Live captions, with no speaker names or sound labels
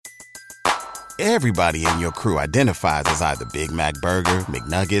Everybody in your crew identifies as either Big Mac Burger,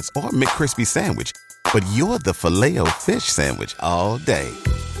 McNuggets, or McCrispy Sandwich. But you're the Filet-O-Fish Sandwich all day.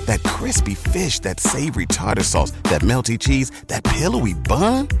 That crispy fish, that savory tartar sauce, that melty cheese, that pillowy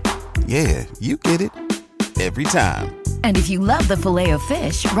bun. Yeah, you get it. Every time. And if you love the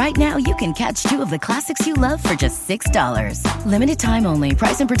Filet-O-Fish, right now you can catch two of the classics you love for just $6. Limited time only.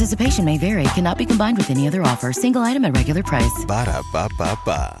 Price and participation may vary. Cannot be combined with any other offer. Single item at regular price.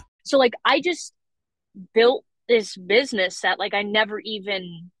 Ba-da-ba-ba-ba. So like I just built this business that like I never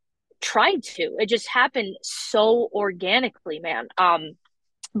even tried to. It just happened so organically, man.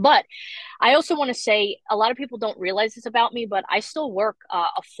 But I also want to say a lot of people don't realize this about me, but I still work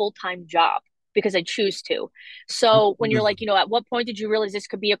a full-time job because I choose to. So when you're like, at what point did you realize this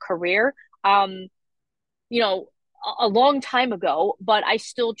could be a career? You know, a long time ago, but I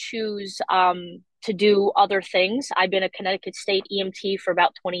still choose to do other things. I've been a Connecticut State EMT for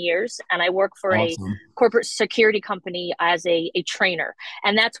about 20 years, and I work for a corporate security company as a trainer.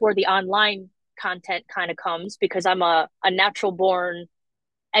 And that's where the online content kind of comes because I'm a natural born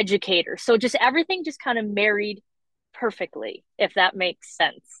educator. So just everything just kind of married perfectly, if that makes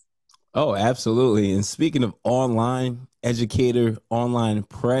sense. Oh, absolutely. And speaking of online educator, online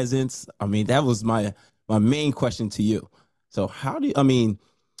presence, I mean, that was my main question to you. So how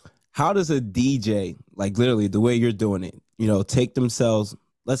does a DJ, like literally the way you're doing it, take themselves,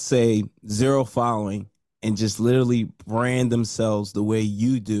 let's say 0 following, and just literally brand themselves the way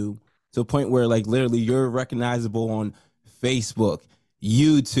you do to a point where like literally you're recognizable on Facebook,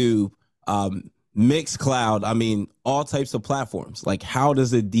 YouTube, Mixcloud, I mean, all types of platforms. Like, how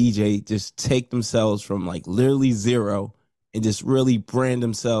does a DJ just take themselves from like literally 0 and just really brand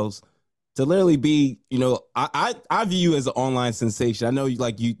themselves to literally be, I view you as an online sensation. I know you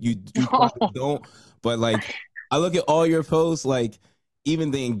probably don't, but like I look at all your posts, like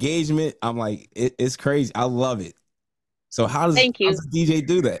even the engagement, I'm like, it's crazy. I love it. So how does a DJ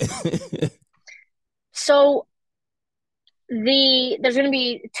do that? So there's going to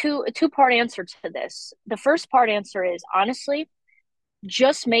be a two-part answer to this. The first part answer is honestly,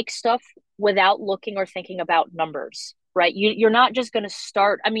 just make stuff without looking or thinking about numbers, right? You're not just going to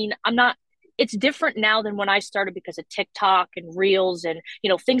start. I mean, it's different now than when I started because of TikTok and Reels and,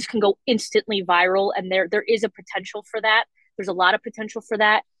 things can go instantly viral and there is a potential for that. There's a lot of potential for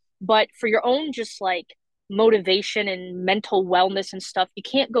that. But for your own just like motivation and mental wellness and stuff, you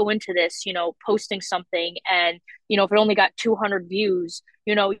can't go into this, posting something and, if it only got 200 views,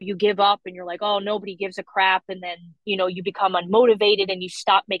 you give up and you're like, oh, nobody gives a crap. And then, you become unmotivated and you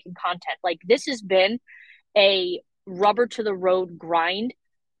stop making content. Like this has been a rubber to the road grind.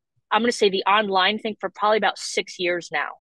 I'm going to say the online thing for probably about 6 years now.